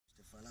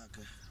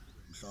Ake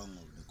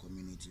Mhlongo, the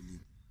community lead,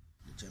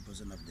 the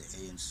chairperson of the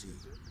ANC.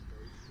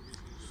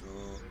 So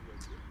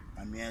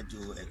I'm here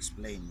to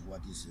explain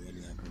what is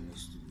really happening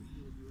yesterday.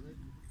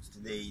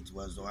 Yesterday it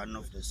was one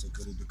of the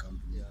security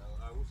company,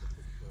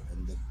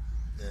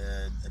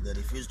 and they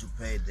refused to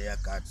pay their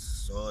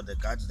cards. So the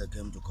cards they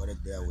came to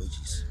collect their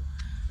wages.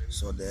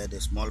 So they had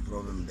a small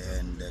problem there,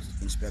 and the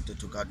inspector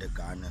took out the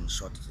gun and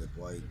shot the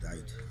boy.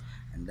 Died,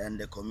 and then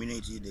the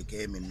community they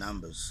came in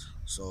numbers.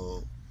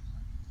 So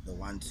they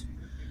want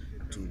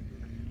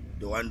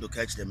to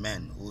catch the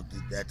man who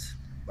did that.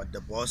 But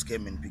the boss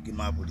came and picked him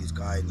up with his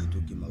car and he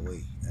took him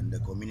away. And the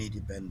community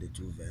banned the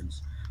two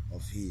vans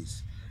of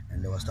his,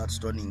 and they will start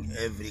stoning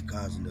every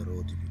cars in the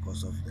road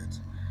because of that.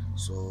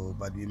 So,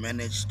 but we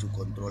managed to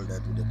control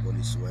that with the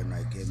police when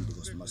I came,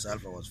 because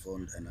myself I was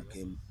phoned and I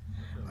came.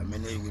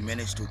 We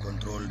managed to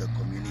control the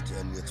community,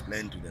 and we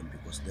explained to them,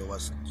 because they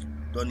was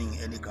stoning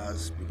any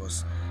cars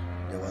because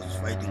they was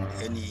fighting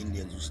with any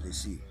Indians which they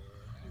see.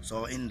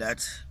 So in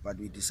that, but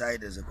we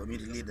decided as a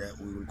community leader,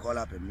 we will call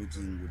up a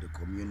meeting with the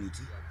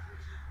community.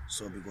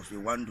 So because we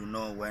want to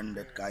know when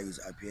that guy is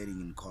appearing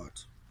in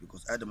court.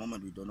 Because at the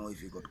moment we don't know if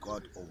he got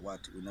caught or what.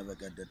 We never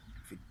get that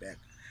feedback.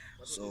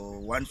 So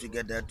once we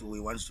get that,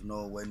 we want to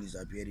know when he's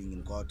appearing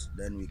in court,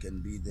 then we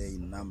can be there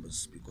in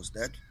numbers, because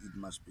that it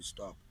must be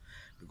stopped.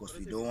 Because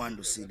we don't want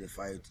to see the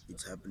fight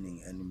it's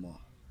happening anymore.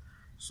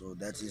 So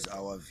that is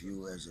our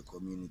view as a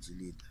community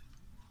leader,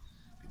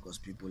 because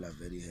people are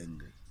very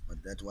angry.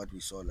 But that's what we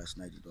saw last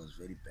night. It was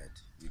very bad.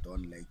 We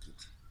don't like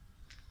it.